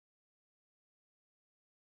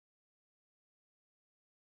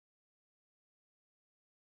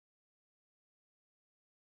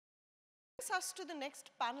brings us to the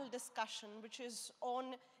next panel discussion, which is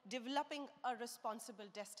on developing a responsible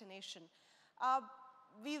destination.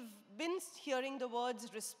 We've been hearing the words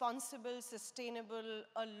responsible, sustainable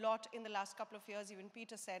a lot in the last couple of years. Even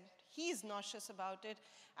Peter said he's nauseous about it,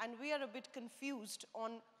 and we are a bit confused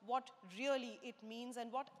on what really it means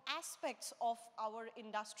and what aspects of our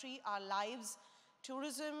industry, our lives,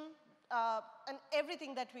 tourism, and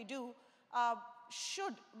everything that we do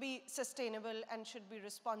should be sustainable and should be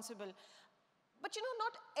responsible. But you know,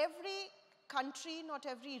 not every country, not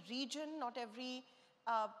every region, not every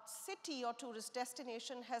city or tourist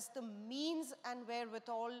destination has the means and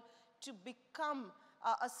wherewithal to become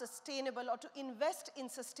a sustainable or to invest in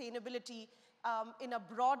sustainability in a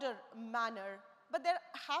broader manner. But there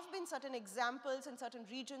have been certain examples in certain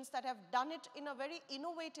regions that have done it in a very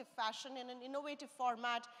innovative fashion, in an innovative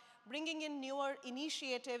format, bringing in newer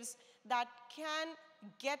initiatives that can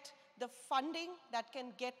get the funding, that can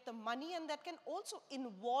get the money, and that can also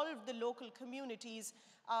involve the local communities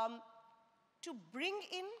to bring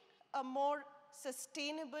in a more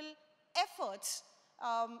sustainable efforts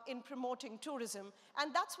in promoting tourism.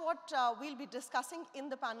 And that's what we'll be discussing in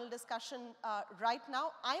the panel discussion right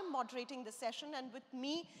now. I'm moderating the session, and with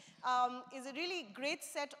me is a really great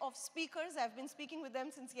set of speakers. I've been speaking with them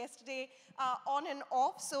since yesterday on and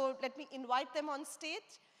off, so let me invite them on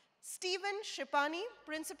stage. Stephen Schipani,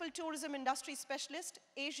 Principal Tourism Industry Specialist,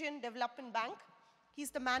 Asian Development Bank.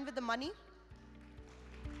 He's the man with the money,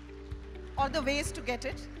 or the ways to get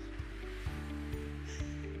it.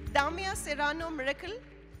 Damià Serrano Miracle,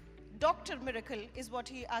 Dr. Miracle is what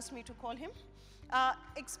he asked me to call him.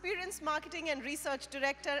 Experienced Marketing and Research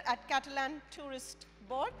Director at Catalan Tourist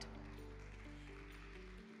Board.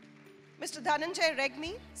 Mr. Dhananjay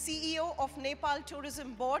Regmi, CEO of Nepal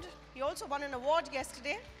Tourism Board. He also won an award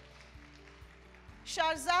yesterday.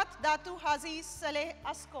 Sharzede, Datu, Haji, Salleh,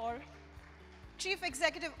 Askor, Chief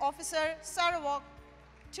Executive Officer, Sarawak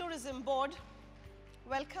Tourism Board.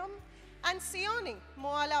 Welcome. And Sione,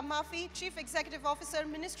 Moala-Mafi, Chief Executive Officer,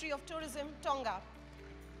 Ministry of Tourism, Tonga.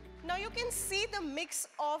 Now you can see the mix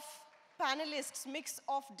of panelists, mix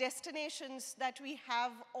of destinations that we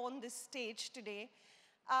have on this stage today.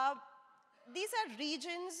 These are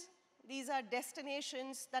regions, these are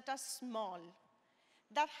destinations that are small,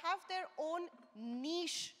 that have their own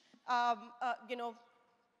niche,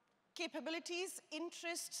 capabilities,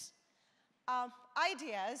 interests,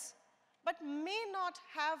 ideas, but may not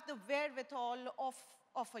have the wherewithal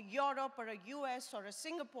of a Europe or a US or a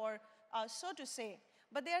Singapore, so to say.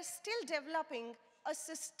 But they are still developing a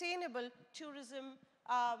sustainable tourism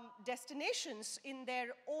destinations in their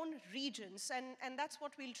own regions. And that's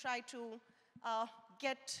what we'll try to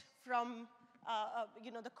get from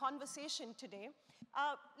the conversation today.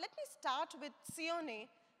 Let me start with Sione.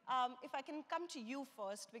 If I can come to you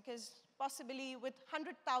first, because possibly with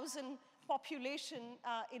 100,000 population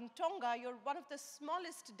in Tonga, you're one of the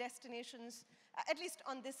smallest destinations, at least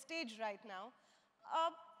on this stage right now.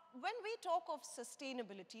 When we talk of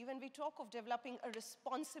sustainability, when we talk of developing a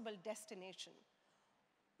responsible destination,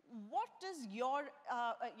 what does your,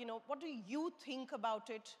 what do you think about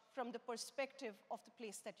it from the perspective of the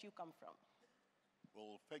place that you come from?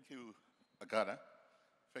 Well, thank you, Archana.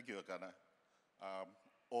 Thank you, Archana.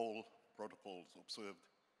 All protocols observed.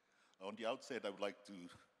 On the outset, I would like to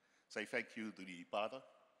say thank you to the PATA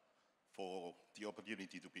for the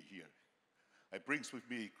opportunity to be here. It brings with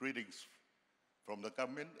me greetings from the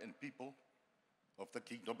government and people of the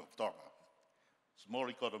Kingdom of Tonga. Small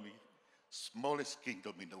economy, smallest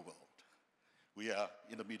kingdom in the world. We are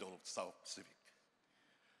in the middle of the South Pacific.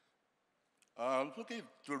 Looking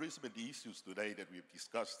at tourism and the issues today that we've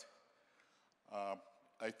discussed,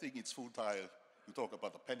 I think it's futile to talk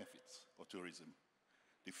about the benefits of tourism.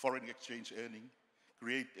 The foreign exchange earning,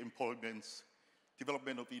 create employments,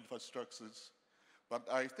 development of infrastructures. But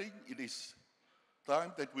I think it is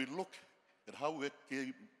time that we look at how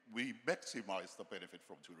we maximize the benefit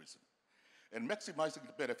from tourism. And maximizing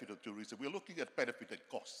the benefit of tourism, we're looking at benefit and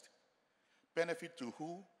cost. Benefit to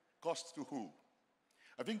who, cost to who.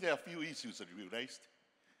 I think there are a few issues that we raised.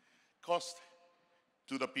 Cost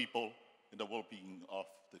to the people and the well-being of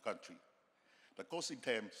the country. The cost in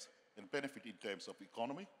terms and benefit in terms of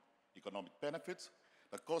economy, economic benefits.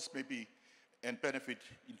 The cost maybe and benefit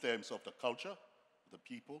in terms of the culture, the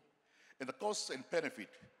people, and the cost and benefit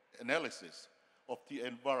analysis of the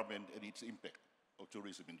environment and its impact of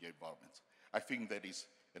tourism in the environment. I think that is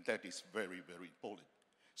very, very important.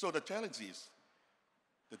 So the challenge is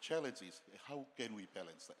how can we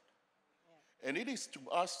balance that? Yeah. And it is to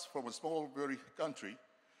us, from a small, very country,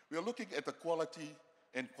 we are looking at the quality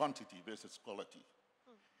and quantity versus quality.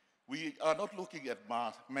 We are not looking at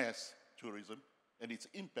mass tourism and its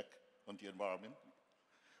impact on the environment.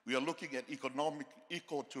 We are looking at economic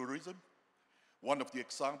ecotourism. One of the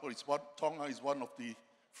examples is Tonga is one of the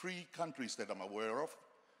 3 countries that I'm aware of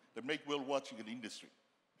that make whale watching an industry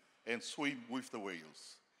and swim with the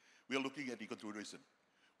whales. We are looking at ecotourism.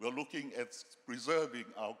 We are looking at preserving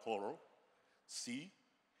our coral sea,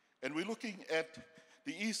 and we're looking at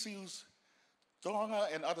the issues Tonga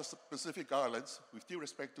and other Pacific islands, with due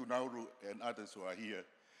respect to Nauru and others who are here,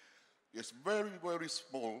 is very, very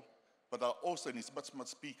small, but our ocean is much,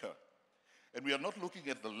 much bigger. And we are not looking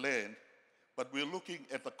at the land, but we're looking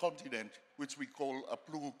at the continent, which we call a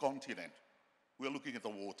blue continent. We're looking at the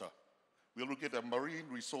water. We're looking at the marine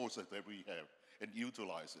resources that we have and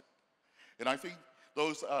utilize it. And I think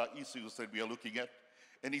those are issues that we are looking at,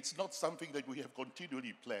 and it's not something that we have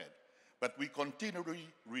continually planned. But we continually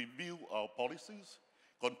review our policies,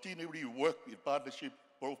 continually work in partnership,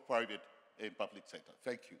 both private and public sector.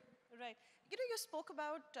 Thank you. Right. You know, you spoke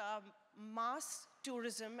about mass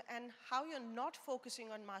tourism and how you're not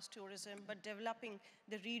focusing on mass tourism, but developing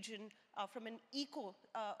the region from an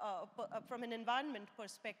from an environment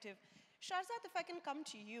perspective. Sharzede, if I can come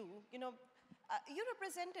to you, you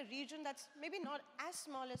represent a region that's maybe not as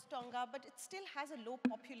small as Tonga, but it still has a low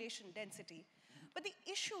population density. But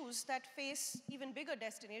the issues that face even bigger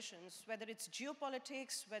destinations, whether it's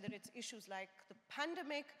geopolitics, whether it's issues like the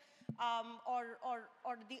pandemic,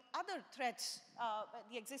 or the other threats,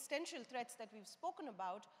 the existential threats that we've spoken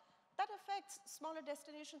about, that affects smaller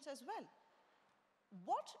destinations as well.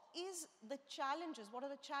 What is the challenges? What are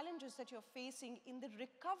the challenges that you're facing in the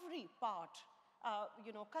recovery part?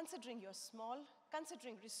 Considering you're small,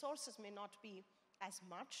 considering resources may not be as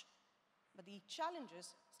much, but the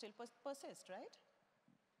challenges still persist, right?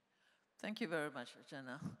 Thank you very much,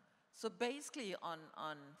 Archana. So basically,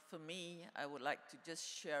 for me, I would like to just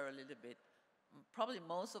share a little bit. Probably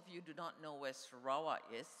most of you do not know where Sarawak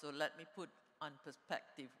is, so let me put on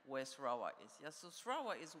perspective where Sarawak is. Yeah, so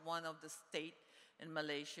Sarawak is one of the states in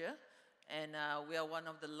Malaysia, and we are one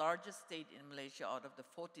of the largest states in Malaysia out of the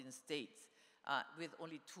 14 states, with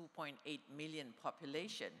only 2.8 million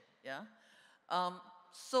population. Yeah,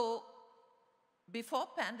 so before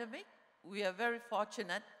pandemic, we are very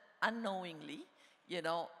fortunate, unknowingly,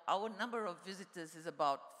 our number of visitors is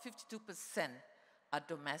about 52% are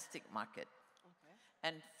domestic market,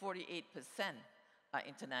 and 48% are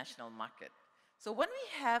international market. So when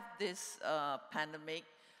we have this pandemic,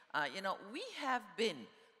 we have been,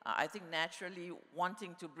 I think, naturally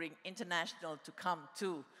wanting to bring international to come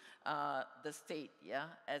to the state, yeah,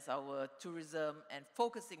 as our tourism, and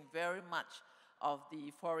focusing very much of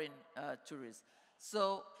the foreign tourists.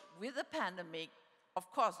 So with the pandemic, of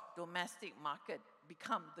course, domestic market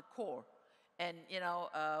become the core. And,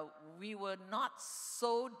 we were not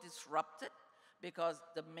so disrupted because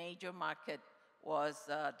the major market was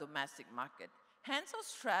domestic market. Hence, our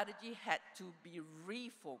strategy had to be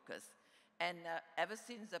refocused. And ever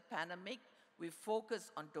since the pandemic, we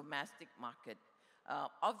focused on domestic market.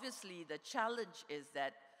 Obviously, the challenge is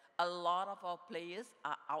that a lot of our players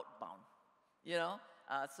are outbound,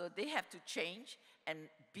 so they have to change and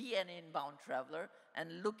be an inbound traveler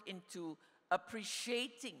and look into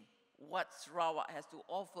appreciating what Sarawak has to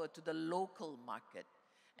offer to the local market.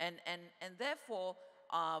 And therefore,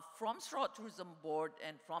 from Sarawak Tourism Board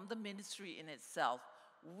and from the ministry in itself,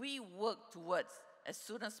 we work towards, as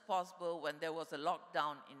soon as possible, when there was a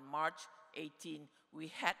lockdown in March 18, we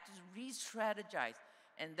had to re-strategize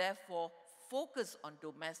and therefore focus on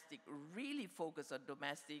domestic, really focus on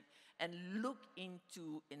domestic, and look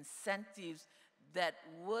into incentives that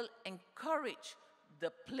will encourage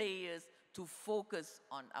the players to focus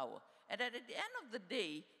on our. And at the end of the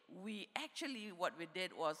day, what we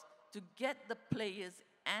did was to get the players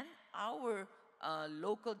and our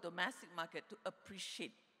local domestic market to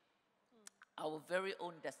appreciate our very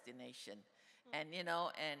own destination. And,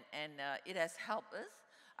 it has helped us.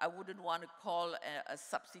 I wouldn't want to call a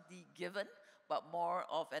subsidy given, but more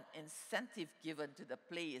of an incentive given to the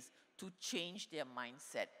players to change their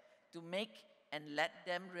mindset, to make and let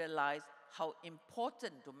them realize how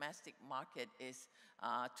important domestic market is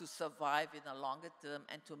to survive in the longer term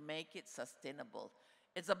and to make it sustainable.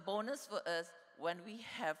 It's a bonus for us when we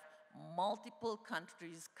have multiple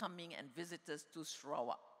countries coming and visitors to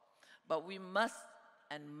Sarawak. But we must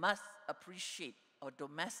appreciate our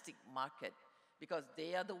domestic market, because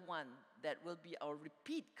they are the one that will be our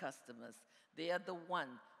repeat customers. They are the one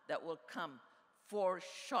that will come for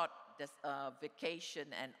short vacation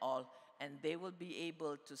and all, and they will be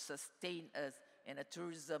able to sustain us in a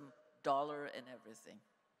tourism dollar and everything.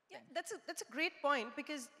 Yeah, that's a great point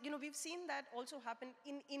because, we've seen that also happen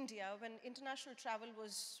in India when international travel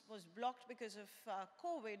was blocked because of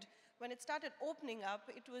COVID. When it started opening up,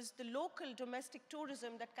 it was the local domestic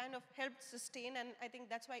tourism that kind of helped sustain, and I think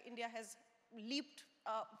that's why India has leaped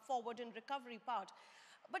forward in recovery part.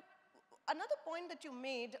 But another point that you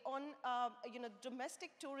made on,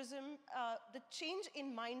 domestic tourism, the change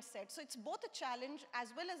in mindset. So it's both a challenge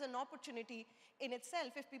as well as an opportunity in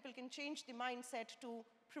itself. If people can change the mindset to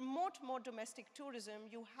promote more domestic tourism,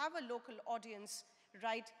 you have a local audience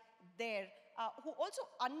right there who also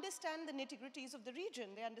understand the nitty-gritties of the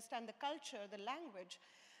region. They understand the culture, the language.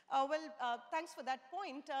 Thanks for that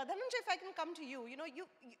point. Dhananjay, if I can come to you,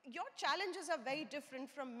 your challenges are very different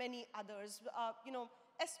from many others.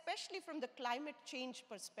 Especially from the climate change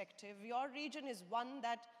perspective, your region is one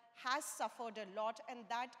that has suffered a lot, and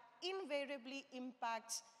that invariably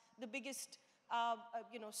impacts the biggest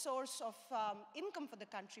source of income for the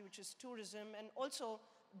country, which is tourism, and also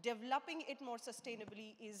developing it more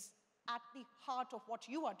sustainably is at the heart of what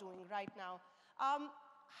you are doing right now.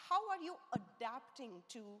 How are you adapting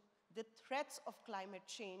to the threats of climate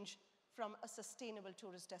change from a sustainable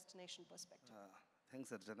tourist destination perspective?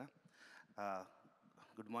 Thanks, Archana.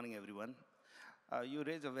 Good morning, everyone. You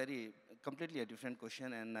raise a completely a different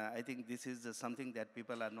question, and I think this is something that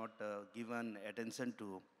people are not given attention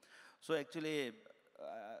to. So actually,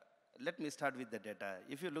 let me start with the data.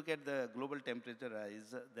 If you look at the global temperature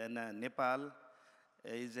rise, then Nepal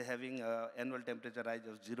is having an annual temperature rise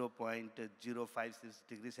of 0.056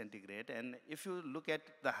 degrees centigrade. And if you look at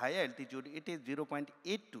the higher altitude, it is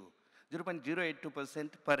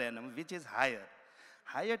 0.082% per annum, which is higher.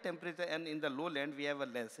 Higher temperature, and in the lowland we have a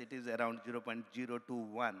less, it is around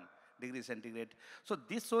 0.021 degrees centigrade. So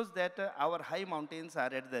this shows that our high mountains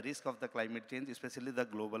are at the risk of the climate change, especially the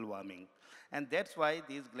global warming. And that's why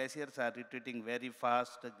these glaciers are retreating very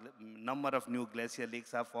fast. A number of new glacier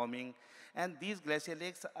lakes are forming. And these glacier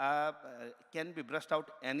lakes can be brushed out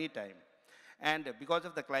anytime. And because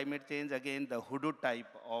of the climate change, again, the hoodoo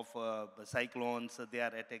type of cyclones, they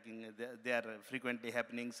are attacking, they are frequently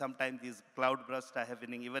happening. Sometimes these cloud bursts are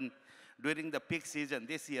happening even during the peak season.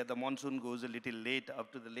 This year, the monsoon goes a little late,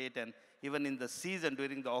 up to the late, and even in the season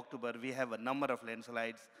during the October, we have a number of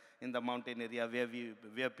landslides in the mountain area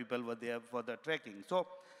where people were there for the trekking. So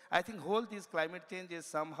I think whole this climate change is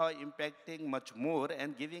somehow impacting much more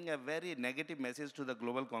and giving a very negative message to the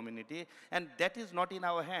global community, and that is not in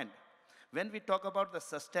our hand. When we talk about the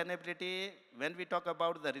sustainability, when we talk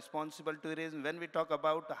about the responsible tourism, when we talk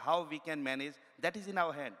about how we can manage, that is in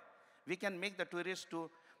our hand. We can make the tourists to,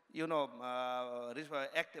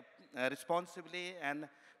 act responsibly and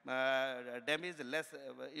damage less,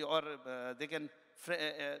 or they can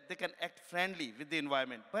act friendly with the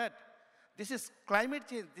environment. But this is climate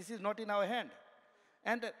change. This is not in our hand.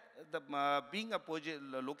 And being a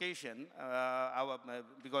location,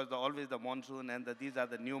 because always the monsoon and these are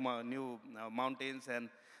the new mountains, and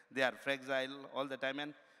they are fragile all the time.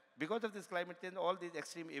 And because of this climate change, all these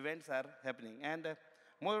extreme events are happening. And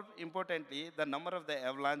more importantly, the number of the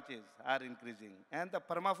avalanches are increasing. And the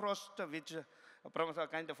permafrost, which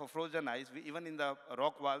kind of a frozen ice, even in the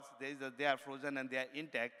rock walls, they are frozen and they are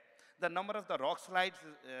intact. The number of the rock slides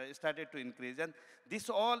started to increase, and this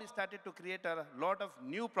all started to create a lot of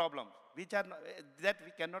new problems which are that we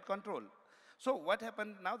cannot control. So what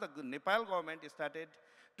happened now, the Nepal government started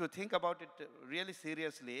to think about it really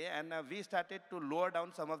seriously, and we started to lower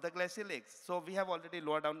down some of the glacier lakes. So we have already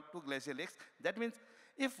lowered down 2 glacier lakes. That means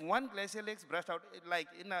if one glacier lake burst out, like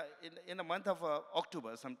in a month of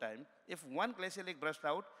October sometime, if one glacier lake burst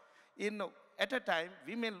out, at a time,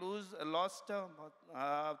 we may lost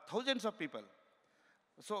thousands of people.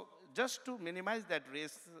 So just to minimize that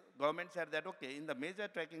risk, government said that, okay, in the major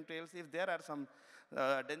trekking trails, if there are some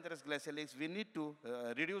dangerous glacier lakes, we need to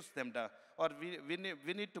reduce them, or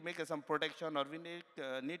we need to make some protection, or we need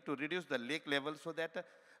to reduce the lake level so that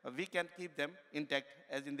we can keep them intact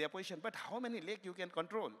as in their position. But how many lakes you can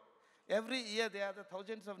control? Every year, there are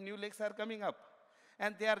thousands of new lakes are coming up.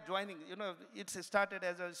 And they are joining, it started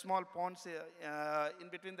as a small ponds in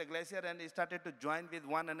between the glacier, and it started to join with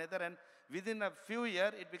one another. And within a few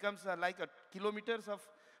years, it becomes like kilometers of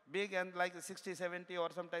big and like 60, 70, or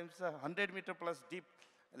sometimes 100-meter plus deep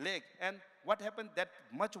lake. And what happened, that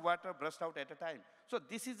much water burst out at a time. So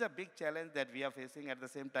this is a big challenge that we are facing. At the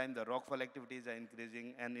same time, the rockfall activities are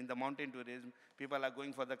increasing. And in the mountain tourism, people are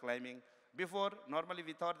going for the climbing. Before, normally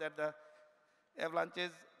we thought that the avalanches,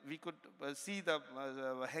 we could see the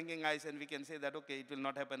hanging ice and we can say that, okay, it will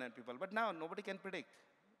not happen and people. But now nobody can predict.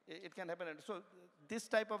 It can happen. And so this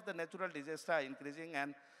type of the natural disaster are increasing,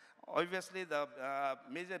 and Obviously, the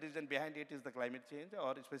major reason behind it is the climate change,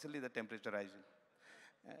 or especially the temperature rising.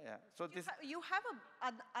 Yeah. So this you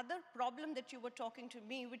have other problem that you were talking to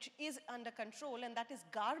me, which is under control, and that is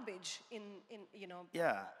garbage in you know.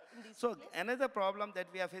 Yeah. In these So places. another problem that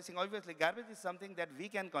we are facing, obviously, garbage is something that we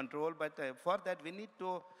can control, but for that we need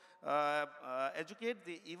to educate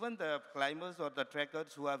even the climbers or the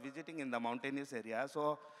trekkers who are visiting in the mountainous area.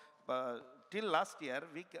 So till last year,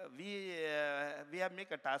 we have made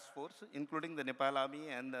a task force, including the Nepal Army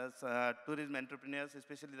and tourism entrepreneurs,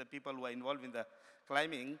 especially the people who are involved in the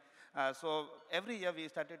climbing. So every year we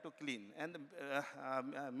started to clean, and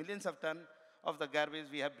millions of tons of the garbage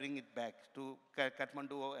we have bring it back to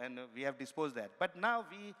Kathmandu, and we have disposed that. But now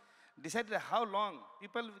we decided how long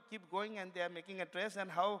people keep going and they are making a trash,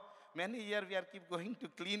 and how many years we are keep going to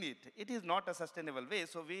clean it. It is not a sustainable way.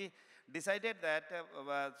 So we decided that,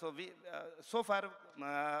 so far,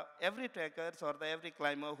 every trekkers or every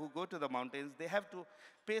climber who go to the mountains, they have to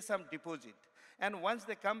pay some deposit. And once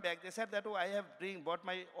they come back, they said that, oh, I have bought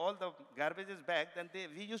all the garbages back, then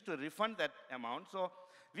we used to refund that amount. So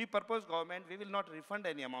we propose government, we will not refund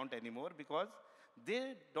any amount anymore, because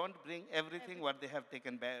they don't bring everything what they have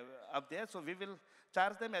taken back up there. So we will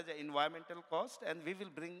charge them as an environmental cost, and we will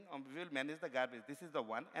manage the garbage. This is the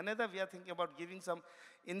one. Another, we are thinking about giving some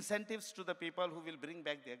incentives to the people who will bring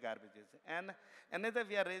back their garbages. And another,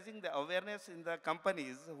 we are raising the awareness in the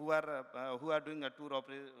companies who are doing a tour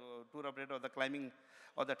operator or the climbing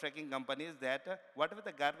or the trekking companies, that whatever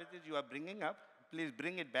the garbages you are bringing up, please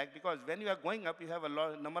bring it back, because when you are going up, you have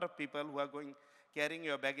a number of people who are carrying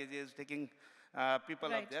your baggages, taking people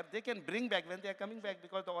Right. up there. They can bring back when they are coming back,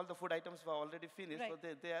 because all the food items were already finished. Right.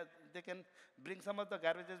 So they can bring some of the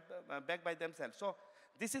garbages back by themselves. So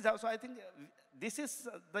this is also, I think, this is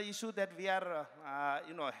the issue that we are,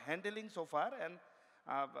 handling so far. And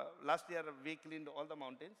last year we cleaned all the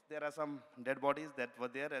mountains. There are some dead bodies that were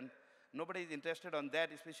there, and nobody is interested on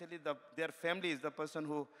that, especially their families, the person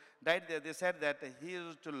who died there. They said that he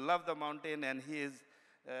used to love the mountain, and he is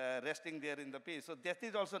resting there in the peace. So that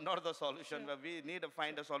is also not the solution. Sure. We need to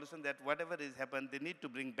find a solution that whatever is happened, they need to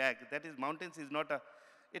bring back. That is, mountains is not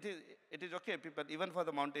it is okay, people, even for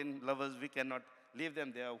the mountain lovers, we cannot leave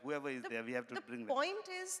them there. Whoever is there, we have to bring them. The point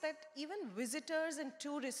is that even visitors and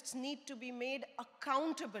tourists need to be made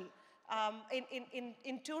accountable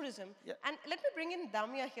in tourism. Yeah. And let me bring in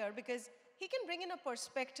Damià here, because he can bring in a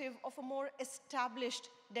perspective of a more established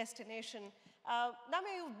destination.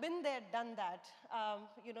 Damià, you've been there, done that.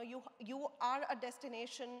 You are a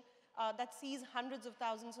destination that sees hundreds of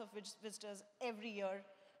thousands of visitors every year.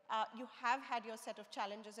 You have had your set of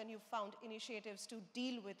challenges, and you've found initiatives to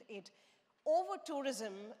deal with it.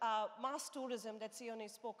 Over-tourism, mass tourism that Sione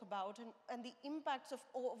spoke about, and the impacts of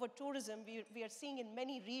over-tourism we are seeing in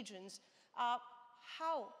many regions.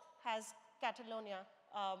 How has Catalonia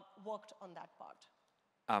worked on that part?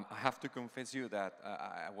 I have to confess you that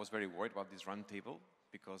I was very worried about this round table,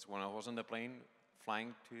 because when I was on the plane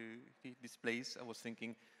flying to this place, I was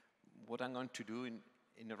thinking what I'm going to do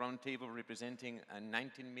in a round table representing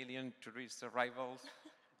 19 million tourist arrivals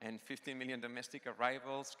and 15 million domestic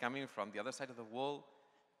arrivals coming from the other side of the world,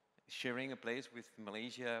 sharing a place with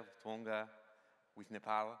Malaysia, with Tonga, with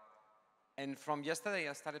Nepal. And from yesterday,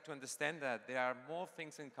 I started to understand that there are more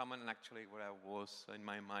things in common than actually what I was in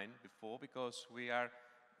my mind before, because we are,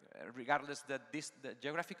 regardless the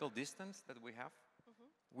geographical distance that we have,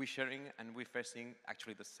 we're sharing and we're facing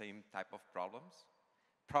actually the same type of problems.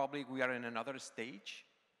 Probably we are in another stage,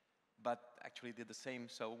 but actually they're the same.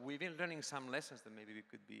 So we've been learning some lessons that maybe we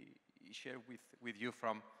could share with you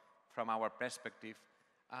from our perspective.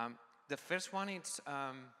 The first one is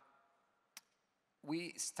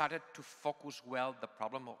we started to focus well the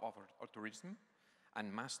problem of tourism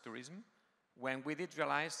and mass tourism when we did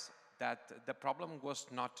realize that the problem was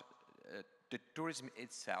not the tourism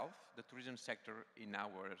itself, the tourism sector in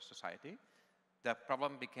our society. The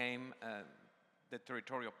problem became the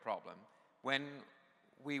territorial problem. When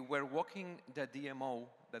we were walking the DMO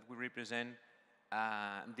that we represent,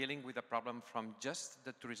 dealing with the problem from just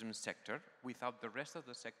the tourism sector without the rest of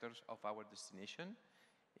the sectors of our destination,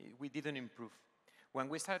 we didn't improve. When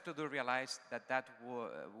we started to realize that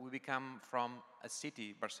we become from a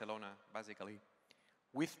city, Barcelona, basically,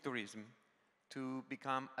 with tourism, to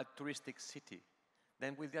become a touristic city,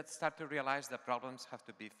 then we did start to realize that problems have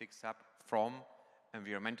to be fixed up from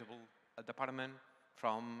environmental department,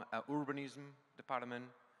 from urbanism department,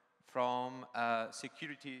 from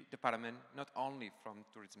security department, not only from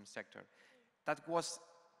tourism sector. That was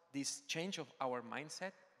this change of our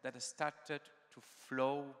mindset that started to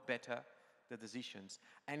flow better the decisions.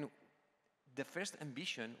 And the first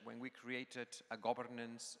ambition when we created a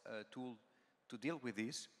governance tool to deal with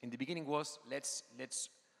this, in the beginning was let's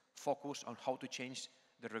focus on how to change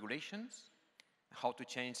the regulations, how to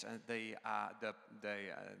change the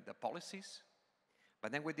policies.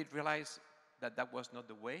 But then we did realize that that was not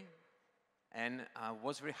the way. And I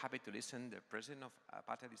was very happy to listen to the president of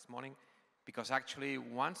APATA this morning, because actually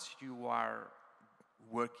once you are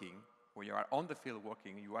working, or you are on the field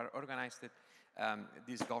working, you are organized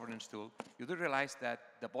this governance tool, you do realize that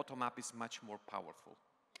the bottom-up is much more powerful.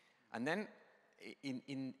 And then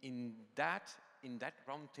in that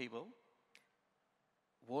round table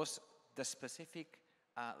was the specific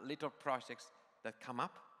little projects that come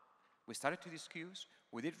up. We started to discuss.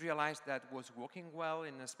 We did realize that was working well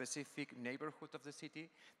in a specific neighborhood of the city,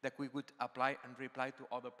 that we would apply and reply to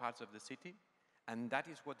other parts of the city. And that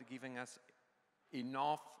is what giving us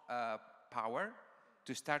enough power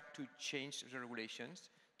to start to change the regulations,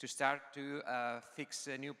 to start to fix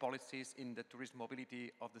new policies in the tourist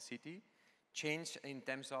mobility of the city, change in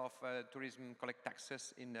terms of tourism collect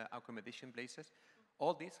taxes in the accommodation places.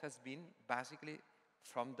 All this has been basically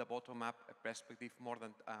from the bottom-up perspective more than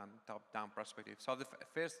top-down perspective. So the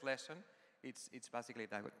first lesson, it's basically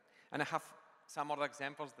that. And I have some other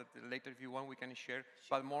examples that later, if you want, we can share,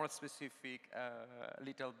 but more specific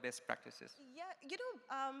little best practices. Yeah, you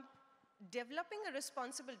know, developing a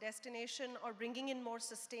responsible destination or bringing in more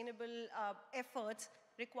sustainable efforts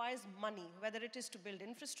requires money, whether it is to build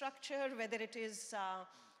infrastructure, whether it is,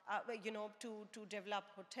 you know, to develop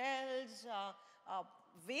hotels,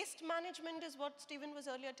 waste management is what Stephen was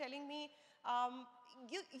earlier telling me.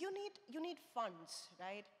 You need funds,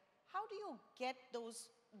 right? How do you get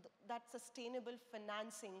that sustainable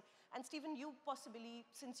financing? And Stephen, you possibly,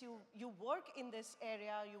 since you work in this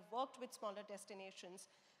area, you've worked with smaller destinations.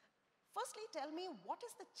 Firstly, tell me, what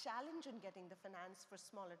is the challenge in getting the finance for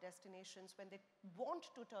smaller destinations when they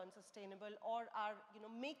want to turn sustainable or are, you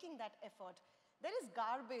know, making that effort? There is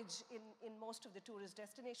garbage in most of the tourist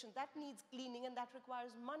destinations. That needs cleaning and that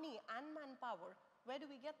requires money and manpower. Where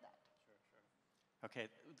do we get that? Sure.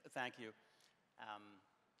 Okay, thank you.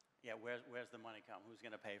 Yeah, where's the money come? Who's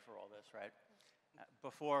going to pay for all this, right?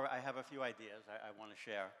 Before, I have a few ideas I want to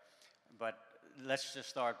share. But let's just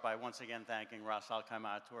start by once again thanking Ras Al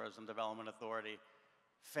Khaimah Tourism Development Authority.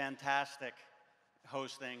 Fantastic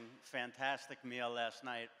hosting, fantastic meal last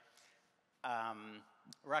night.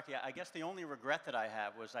 Rocky, I guess the only regret that I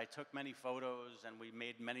have was I took many photos and we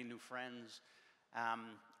made many new friends.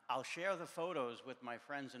 I'll share the photos with my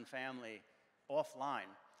friends and family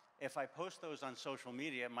offline. If I post those on social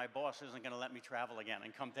media, my boss isn't going to let me travel again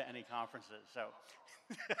and come to any conferences. So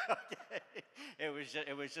okay.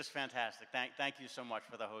 It was just fantastic. Thank you so much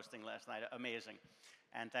for the hosting last night. Amazing.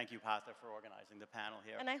 And thank you, Pata, for organizing the panel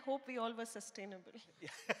here. And I hope we all were sustainable.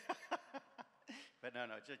 But no,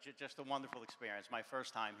 just a wonderful experience. My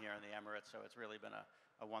first time here in the Emirates, so it's really been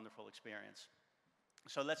a wonderful experience.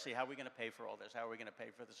 So let's see, how are we going to pay for all this? How are we going to pay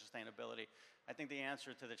for the sustainability? I think the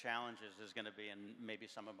answer to the challenges is going to be in maybe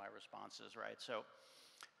some of my responses, right? So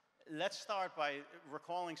let's start by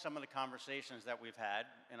recalling some of the conversations that we've had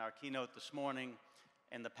in our keynote this morning,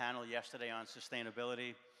 in the panel yesterday on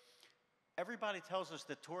sustainability. Everybody tells us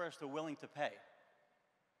that tourists are willing to pay.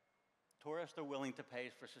 Tourists are willing to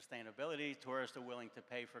pay for sustainability. Tourists are willing to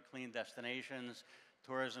pay for clean destinations.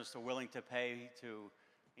 Tourists are willing to pay to,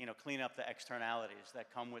 you know, clean up the externalities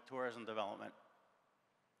that come with tourism development.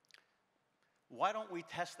 Why don't we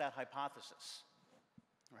test that hypothesis,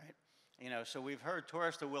 right? You know, so we've heard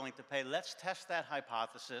tourists are willing to pay. Let's test that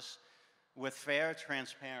hypothesis with fair,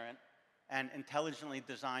 transparent, and intelligently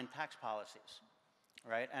designed tax policies,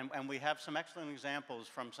 right? And we have some excellent examples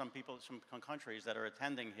from some people, some countries that are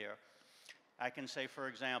attending here. I can say, for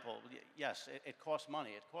example, yes, it costs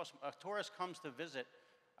money. A tourist comes to visit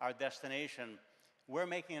our destination. We're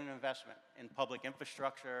making an investment in public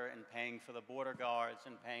infrastructure and paying for the border guards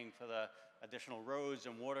and paying for the additional roads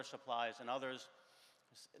and water supplies and others.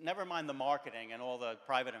 Never mind the marketing and all the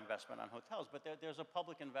private investment on hotels, but there's a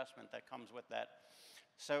public investment that comes with that.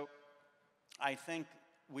 So I think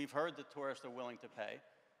we've heard that tourists are willing to pay.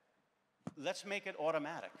 Let's make it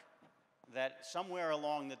automatic, that somewhere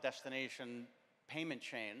along the destination payment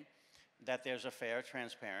chain, that there's a fair,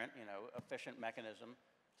 transparent, you know, efficient mechanism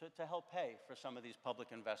to help pay for some of these public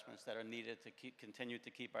investments that are needed to continue to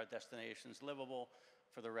keep our destinations livable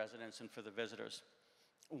for the residents and for the visitors.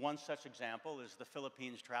 One such example is the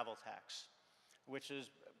Philippines travel tax, which is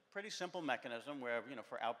a pretty simple mechanism where, you know,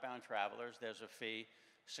 for outbound travelers, there's a fee,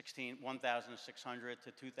 1,600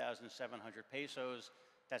 to 2,700 pesos.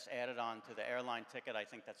 That's added on to the airline ticket. I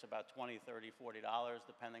think that's about $20, $30, $40,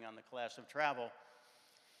 depending on the class of travel.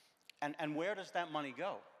 And where does that money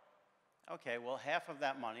go? Okay, well, half of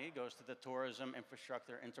that money goes to the Tourism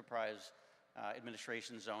Infrastructure Enterprise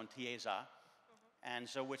Administration Zone, TIEZA, and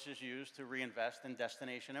so which is used to reinvest in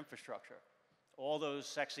destination infrastructure. All those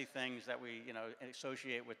sexy things that we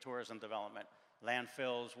associate with tourism development,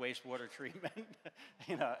 landfills, wastewater treatment,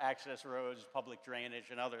 access roads, public drainage,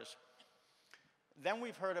 and others. Then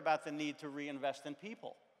we've heard about the need to reinvest in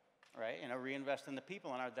people, right? Reinvest in the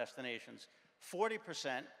people in our destinations.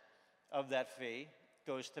 40% of that fee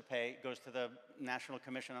goes to the National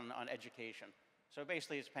Commission on Education. So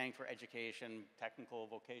basically it's paying for education, technical,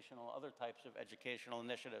 vocational, other types of educational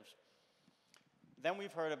initiatives. Then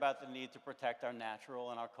we've heard about the need to protect our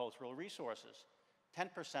natural and our cultural resources.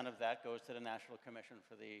 10% of that goes to the National Commission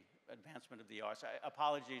for the Advancement of the Arts.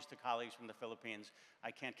 Apologies to colleagues from the Philippines.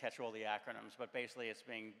 I can't catch all the acronyms, but basically it's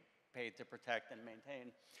being paid to protect and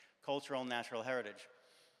maintain cultural and natural heritage.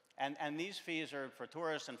 And these fees are for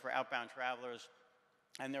tourists and for outbound travelers,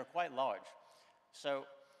 and they're quite large. So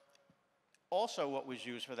also what was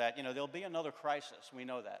used for that, there'll be another crisis. We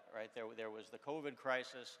know that, right? There was the COVID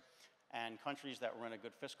crisis, and countries that were in a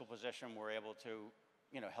good fiscal position were able to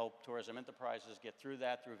help tourism enterprises get through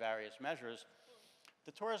that through various measures.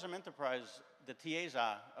 The tourism enterprise, the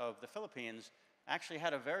TIEZA of the Philippines, actually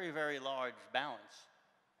had a very, very large balance,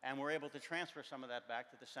 and we're able to transfer some of that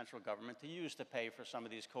back to the central government to use to pay for some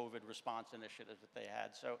of these COVID response initiatives that they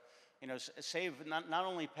had. So, save, not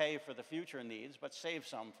only pay for the future needs, but save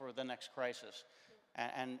some for the next crisis.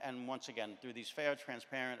 And once again, through these fair,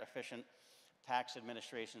 transparent, efficient tax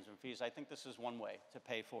administrations and fees, I think this is one way to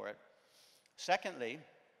pay for it. Secondly,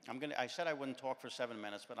 I said I wouldn't talk for 7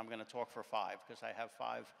 minutes, but I'm going to talk for 5, because I have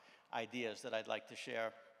 5 ideas that I'd like to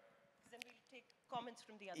share. Then we'll take comments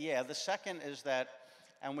from the others. Yeah, the second is that,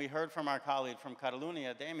 and we heard from our colleague from Catalan,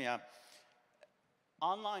 Damià,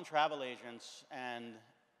 online travel agents and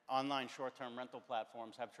online short-term rental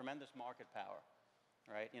platforms have tremendous market power,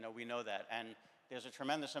 right? We know that. And there's a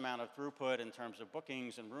tremendous amount of throughput in terms of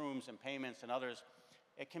bookings and rooms and payments and others.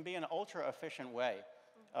 It can be an ultra-efficient way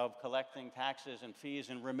of collecting taxes and fees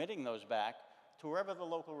and remitting those back to wherever the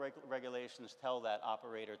local regulations tell that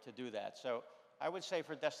operator to do that. So I would say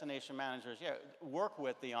for destination managers, work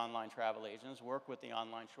with the online travel agents, work with the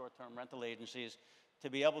online short-term rental agencies to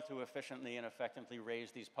be able to efficiently and effectively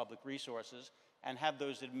raise these public resources and have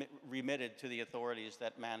those remitted to the authorities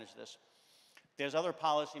that manage this. There's other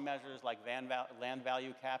policy measures like land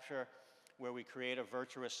value capture, where we create a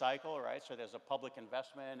virtuous cycle, right? So there's a public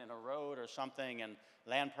investment in a road or something, and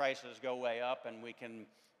land prices go way up, and we can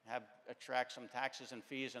attract some taxes and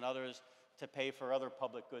fees and others to pay for other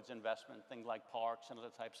public goods investment, things like parks and other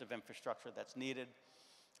types of infrastructure that's needed.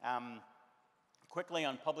 Quickly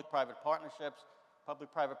on public-private partnerships.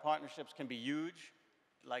 Public-private partnerships can be huge,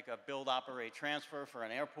 like a build, operate, transfer for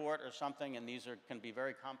an airport or something, and these can be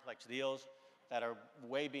very complex deals that are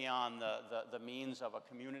way beyond the means of a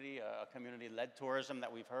community-led tourism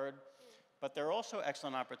that we've heard. But there are also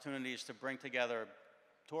excellent opportunities to bring together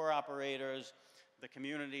tour operators, the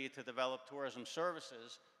community, to develop tourism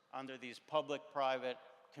services under these public-private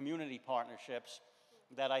community partnerships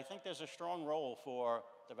that I think there's a strong role for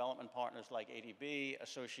development partners like ADB,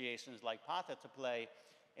 associations like PATA to play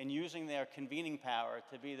in using their convening power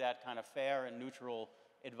to be that kind of fair and neutral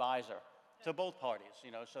advisor to both parties,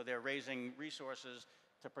 so they're raising resources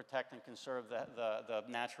to protect and conserve the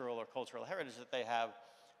natural or cultural heritage that they have,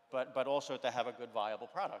 but also to have a good, viable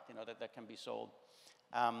product, that can be sold.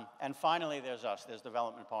 And finally, there's us. There's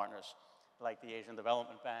development partners like the Asian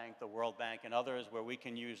Development Bank, the World Bank, and others, where we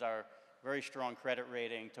can use our very strong credit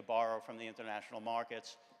rating to borrow from the international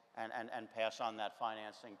markets and pass on that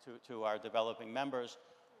financing to our developing members,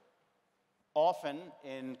 often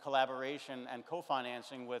in collaboration and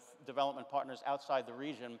co-financing with development partners outside the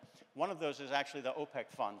region. One of those is actually the OPEC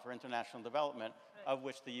Fund for International Development, right, of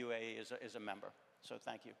which the UAE is a member. So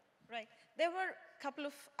thank you. Right. There were a couple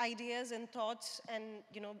of ideas and thoughts and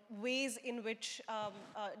ways in which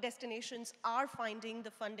destinations are finding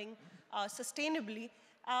the funding sustainably.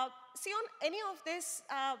 Sione, any of this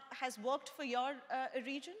has worked for your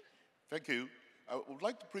region? Thank you. I would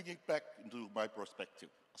like to bring it back into my perspective.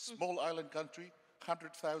 A small island country,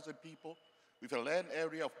 100,000 people, with a land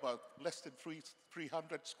area of about less than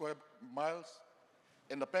 300 square miles,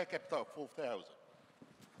 and a per capita of 4,000.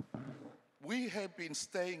 We have been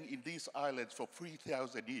staying in these islands for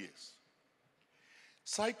 3,000 years.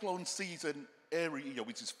 Cyclone season every year,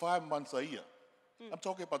 which is 5 months a year. I'm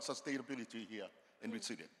talking about sustainability here and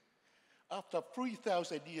resilient. After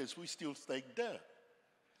 3,000 years, we're still staying there.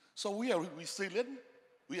 So we are resilient,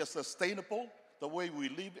 we are sustainable, the way we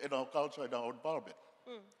live in our culture and our environment.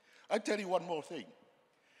 I tell you one more thing.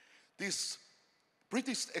 This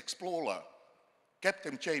British explorer,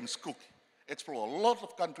 Captain James Cook, explored a lot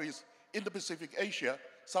of countries in the Pacific, Asia,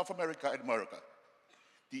 South America, and America.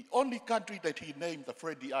 The only country that he named the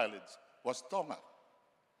Friendly Islands was Tonga.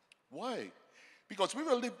 Why? Because we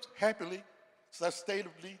will live happily,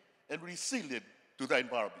 sustainably, and resilient to the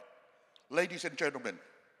environment. Ladies and gentlemen,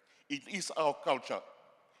 it is our culture,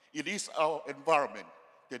 it is our environment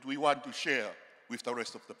that we want to share with the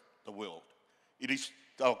rest of the world. It is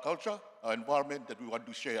our culture, our environment that we want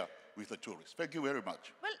to share with the tourists. Thank you very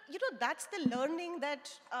much. Well, you know, that's the learning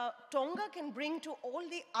that Tonga can bring to all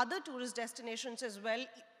the other tourist destinations as well,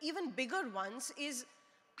 even bigger ones, is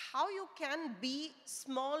how you can be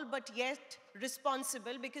small but yet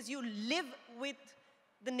responsible because you live with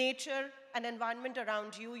the nature and environment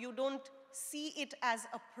around you. You don't see it as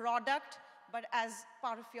a product, but as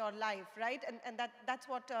part of your life, right? And that's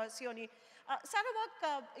what Sione.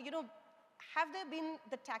 Sarawak, you know, have there been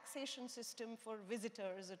the taxation system for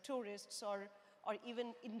visitors or tourists or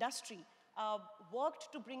even industry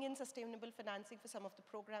worked to bring in sustainable financing for some of the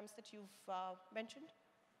programs that you've mentioned?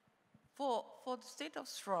 For the state of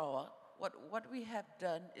Sarawak, what we have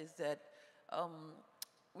done is that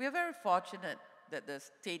we are very fortunate that the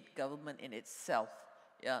state government in itself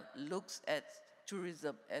looks at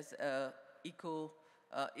tourism as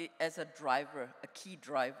as a driver, a key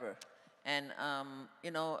driver. And,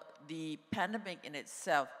 you know, the pandemic in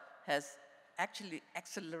itself has actually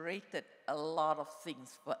accelerated a lot of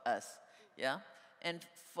things for us, yeah? And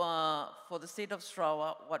for the state of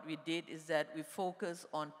Sarawak, what we did is that we focus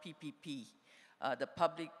on PPP, the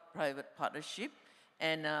public-private partnership,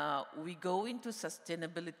 and we go into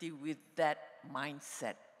sustainability with that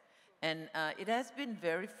mindset. And it has been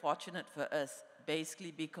very fortunate for us,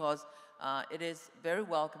 basically because it is very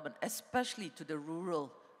welcome, especially to the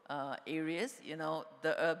rural areas. You know,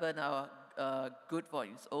 the urban are good for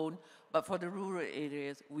its own, but for the rural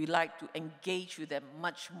areas, we like to engage with them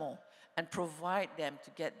much more and provide them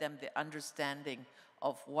to get them the understanding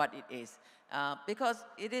of what it is. Because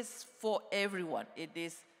it is for everyone. It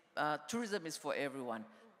is, tourism is for everyone.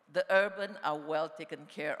 The urban are well taken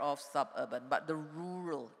care of, suburban, but the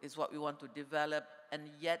rural is what we want to develop and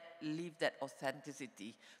yet leave that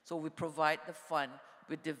authenticity. So we provide the fund,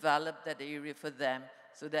 we develop that area for them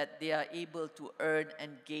so that they are able to earn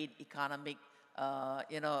and gain economic,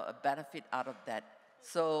 you know, a benefit out of that.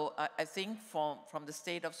 So I think from the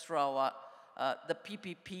state of Sarawak, the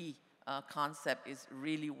PPP concept is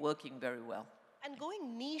really working very well. And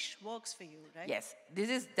going niche works for you, right? Yes, this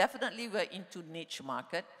is definitely, we're into niche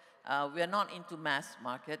market. We're not into mass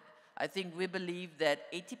market. I think we believe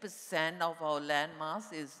that 80% of our land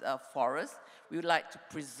mass is forest. We would like to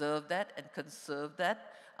preserve that and conserve that.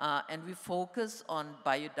 And we focus on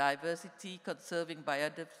biodiversity, conserving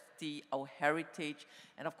biodiversity, our heritage,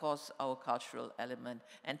 and of course, our cultural element.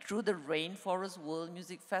 And through the Rainforest World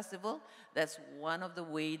Music Festival, that's one of the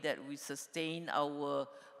ways that we sustain our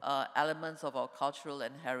elements of our cultural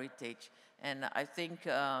and heritage. And I think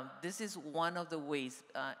this is one of the ways,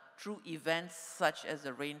 through events such as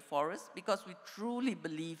the rainforest, because we truly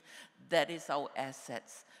believe that is our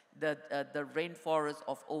assets. The rainforest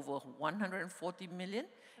of over 140 million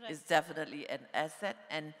is definitely an asset,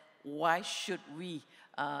 and why should we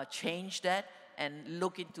change that and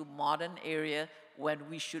look into modern area when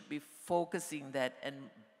we should be focusing that and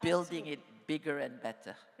building it bigger and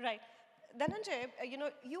better? Right. Dhananjay, you know,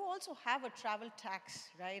 you also have a travel tax,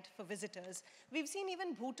 right, for visitors. We've seen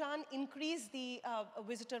even Bhutan increase the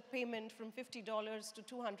visitor payment from $50 to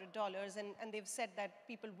 $200, and they've said that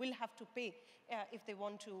people will have to pay if they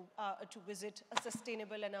want to visit a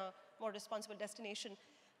sustainable and a more responsible destination.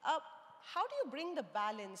 How do you bring the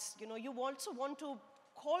balance? You know, you also want to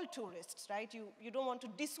call tourists, right? You don't want to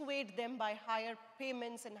dissuade them by higher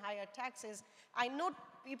payments and higher taxes. I know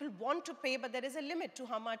people want to pay, but there is a limit to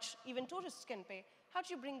how much even tourists can pay. How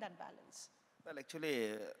do you bring that balance? Well,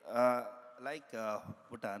 actually, like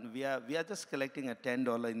Bhutan, we are just collecting a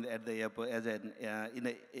 $10 at the airport as an in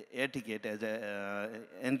a air ticket as a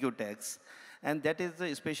NQ tax, and that is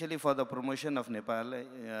especially for the promotion of Nepal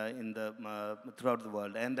in the throughout the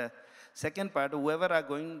world. And second part, whoever are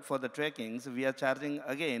going for the trekkings, we are charging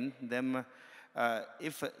again them.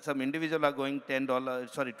 If some individual are going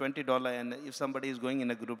 $20, and if somebody is going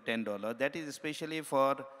in a group $10, that is especially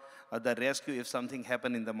for the rescue if something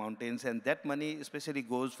happen in the mountains, and that money especially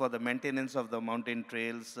goes for the maintenance of the mountain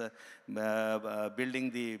trails, building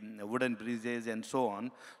the wooden bridges and so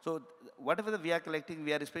on. So whatever we are collecting,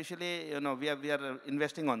 we are especially, you know, we are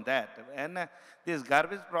investing on that. And this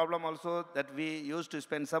garbage problem also, that we used to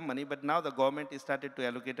spend some money, but now the government is started to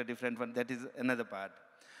allocate a different one. That is another part.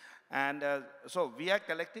 And so we are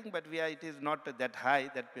collecting, but it is not that high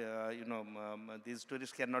that, these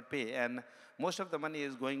tourists cannot pay. And most of the money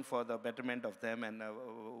is going for the betterment of them and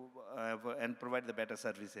provide the better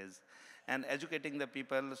services. And educating the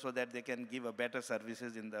people so that they can give a better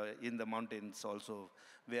services in the mountains also,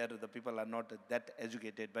 where the people are not that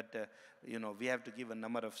educated. But, we have to give a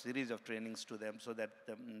number of series of trainings to them so that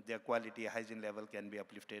their quality, hygiene level can be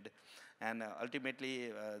uplifted. And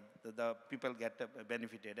ultimately, the people get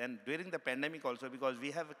benefited. And during the pandemic also, because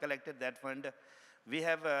we have collected that fund, we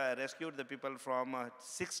have rescued the people from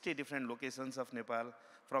 60 different locations of Nepal,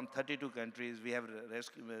 from 32 countries. We have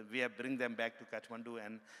bring them back to Kathmandu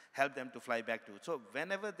and help them to fly back to. So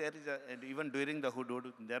whenever there is and even during the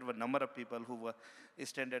hudud, there were a number of people who were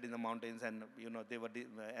stranded in the mountains, and they were,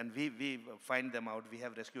 and we find them out. We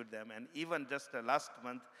have rescued them, and even just last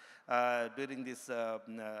month during this, I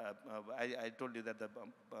told you that the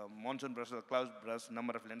monsoon burst, the clouds burst,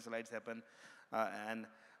 number of landslides happen, and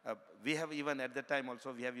we have even at that time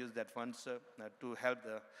also, we have used that funds to help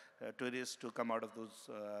the tourists to come out of those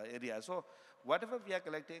areas. So whatever we are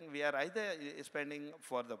collecting, we are either spending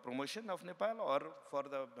for the promotion of Nepal or for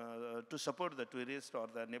the to support the tourists or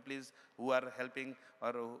the Nepalese who are helping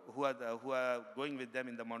or who are going with them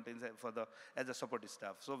in the mountains as a support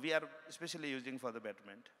staff. So we are especially using for the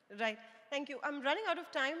betterment. Right. Thank you. I'm running out of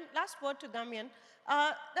time. Last word to Damià.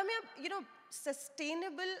 Damià,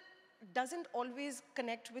 sustainable doesn't always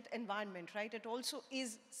connect with environment, right? It also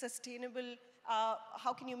is sustainable.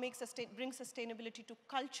 How can you bring sustainability to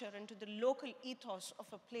culture and to the local ethos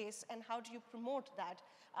of a place, and how do you promote that?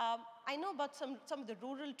 I know about some of the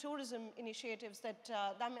rural tourism initiatives that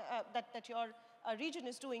that your region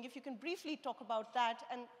is doing. If you can briefly talk about that,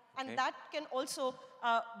 and Okay. that can also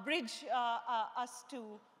bridge us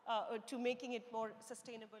to making it more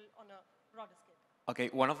sustainable on a broader scale. Okay,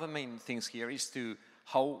 one of the main things here is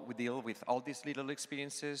how we deal with all these little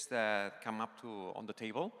experiences that come up on the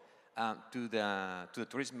table to the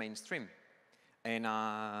tourism mainstream, and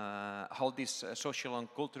how these social and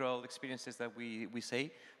cultural experiences that we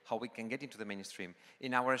say, how we can get into the mainstream.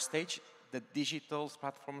 In our stage, the digital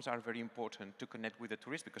platforms are very important to connect with the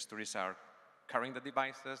tourists, because tourists are carrying the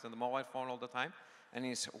devices and the mobile phone all the time, and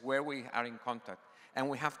it's where we are in contact. And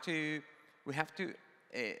we have to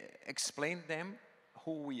explain them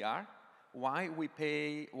who we are, why we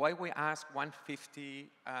ask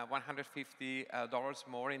 $150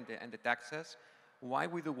 more in the taxes, why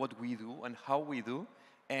we do what we do and how we do,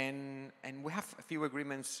 and we have a few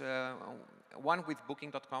agreements. One with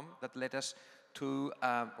Booking.com that led us to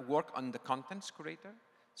work on the contents curator.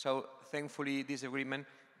 So thankfully, this agreement,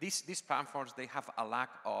 these platforms, they have a lack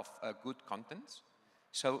of good contents.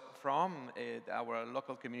 So from our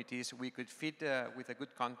local communities, we could feed with a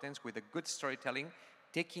good contents, with a good storytelling,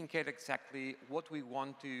 taking care exactly what we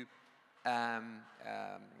want to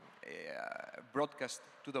broadcast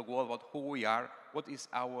to the world about who we are, what is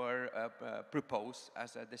our purpose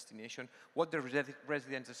as a destination, what the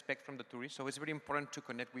residents expect from the tourists. So it's very important to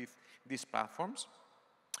connect with these platforms.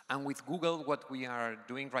 And with Google, what we are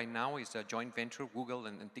doing right now is a joint venture, Google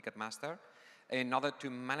and Ticketmaster, in order to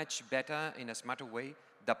manage better, in a smarter way,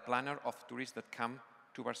 the planner of tourists that come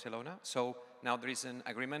to Barcelona. So now there is an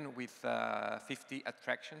agreement with 50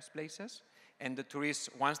 attractions places, and the tourists,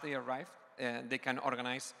 once they arrive, they can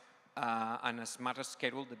organize on a smarter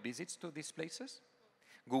schedule the visits to these places.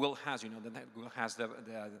 Google has, Google has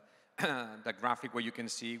the graphic where you can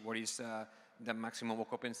see what is the maximum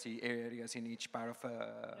occupancy areas in each part of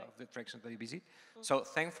the attractions that you visit. So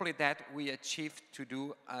thankfully that we achieved to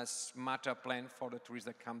do a smarter plan for the tourists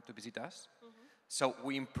that come to visit us. So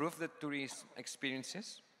we improved the tourist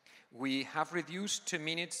experiences. We have reduced 2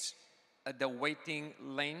 minutes the waiting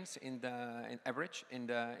lanes in average in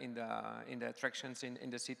the attractions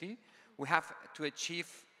in the city. We have to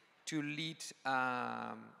achieve to lead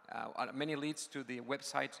many leads to the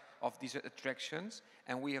website of these attractions,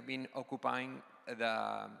 and we have been occupying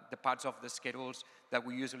the parts of the schedules that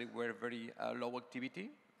we usually were very low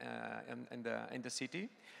activity in the city,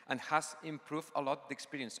 and has improved a lot the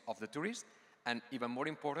experience of the tourist, and even more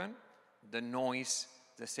important, the noise,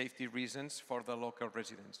 the safety reasons for the local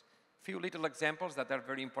residents. Few little examples that are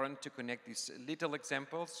very important to connect these little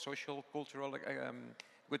examples, social, cultural,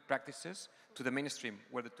 good practices to the mainstream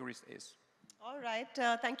where the tourist is. All right,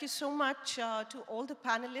 thank you so much to all the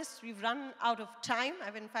panelists. We've run out of time.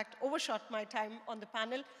 I've in fact overshot my time on the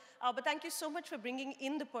panel, but thank you so much for bringing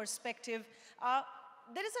in the perspective.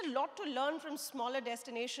 There is a lot to learn from smaller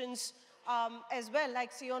destinations as well,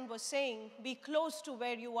 like Sione was saying, be close to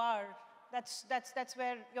where you are. That's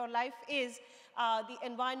where your life is, the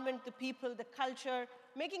environment, the people, the culture,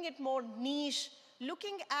 making it more niche,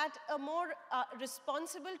 looking at a more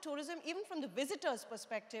responsible tourism, even from the visitor's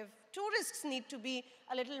perspective. Tourists need to be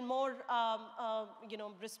a little more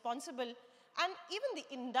responsible. And even the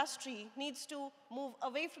industry needs to move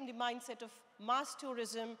away from the mindset of mass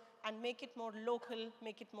tourism and make it more local,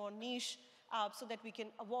 make it more niche, so that we can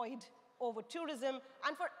avoid over-tourism.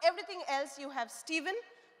 And for everything else, you have Stephen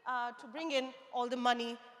to bring in all the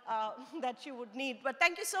money that you would need. But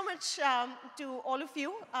thank you so much to all of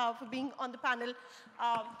you for being on the panel.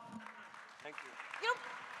 Thank you.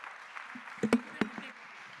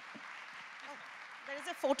 There is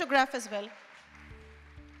a photograph as well.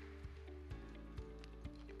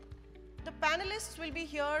 The panelists will be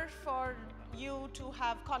here for you to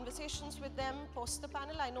have conversations with them post the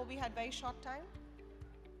panel. I know we had very short time.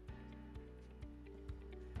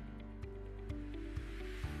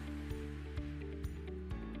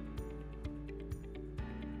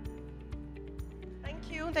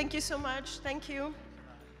 Thank you so much. Thank you.